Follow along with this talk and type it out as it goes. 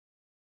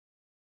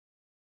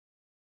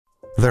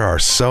There are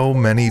so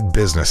many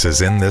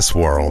businesses in this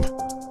world,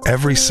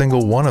 every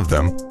single one of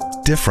them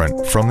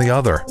different from the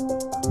other,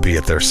 be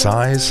it their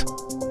size,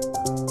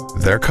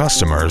 their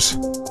customers,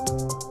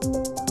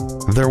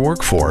 their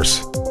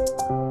workforce,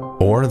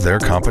 or their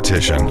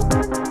competition.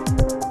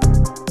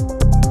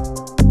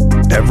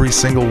 Every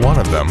single one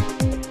of them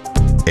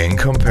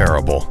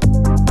incomparable.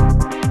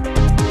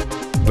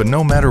 But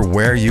no matter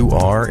where you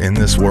are in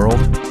this world,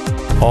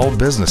 all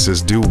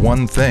businesses do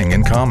one thing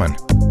in common.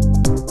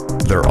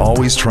 They're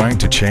always trying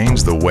to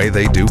change the way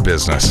they do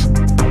business,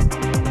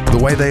 the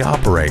way they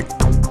operate,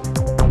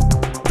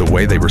 the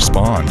way they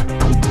respond,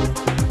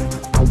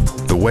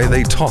 the way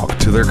they talk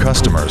to their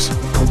customers,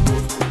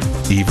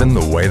 even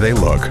the way they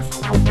look.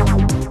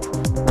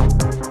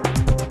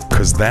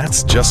 'Cause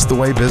that's just the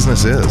way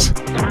business is.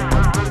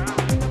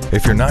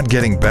 If you're not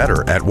getting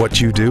better at what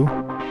you do,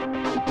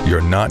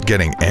 you're not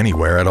getting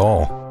anywhere at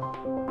all.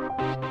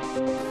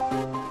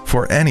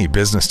 For any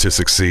business to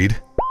succeed,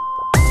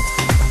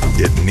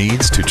 it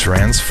needs to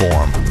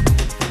transform.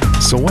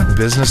 So what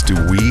business do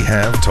we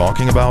have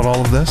talking about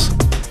all of this?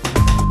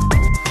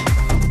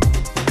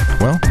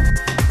 Well,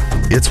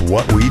 it's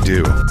what we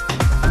do.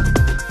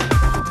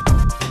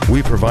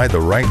 We provide the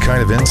right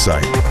kind of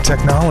insight,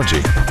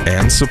 technology,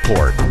 and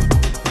support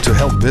to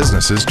help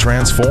businesses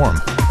transform.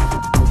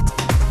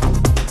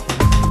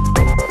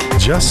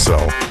 Just so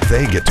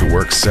they get to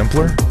work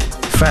simpler,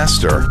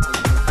 faster,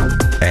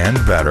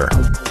 and better.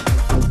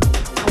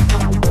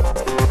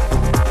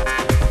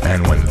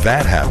 And when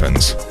that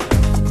happens,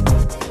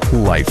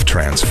 life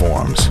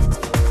transforms.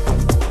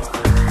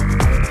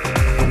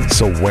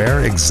 So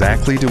where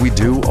exactly do we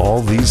do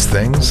all these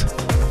things?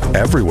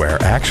 Everywhere,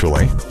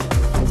 actually.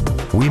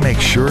 We make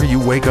sure you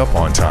wake up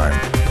on time.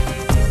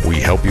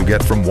 We help you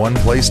get from one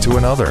place to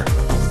another.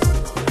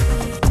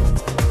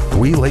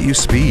 We let you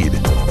speed.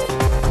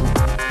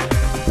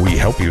 We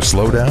help you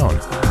slow down.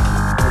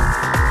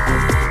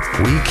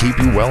 We keep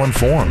you well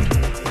informed.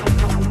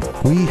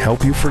 We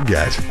help you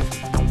forget.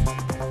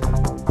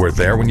 We're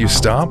there when you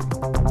stop.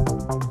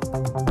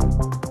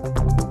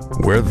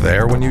 We're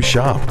there when you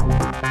shop.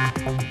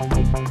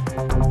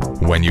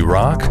 When you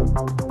rock.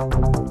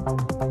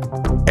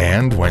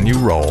 And when you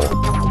roll.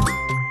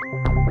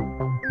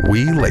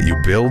 We let you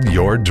build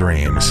your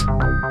dreams.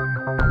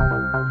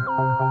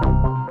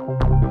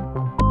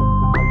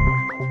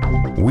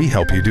 We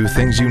help you do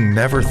things you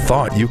never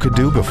thought you could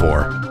do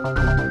before.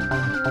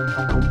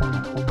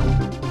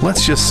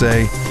 Let's just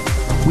say,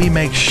 we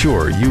make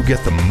sure you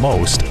get the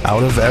most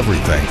out of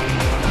everything.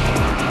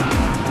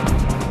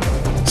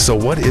 So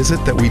what is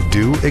it that we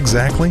do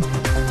exactly?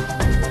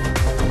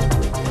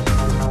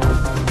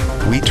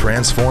 We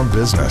transform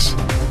business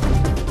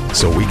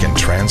so we can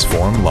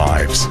transform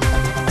lives.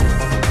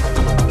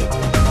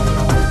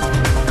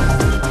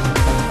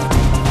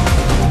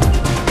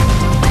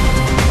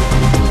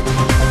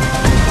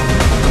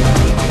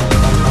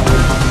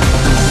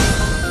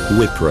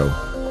 Wipro.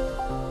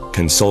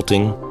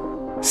 Consulting,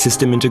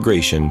 system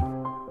integration,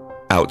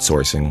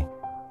 outsourcing.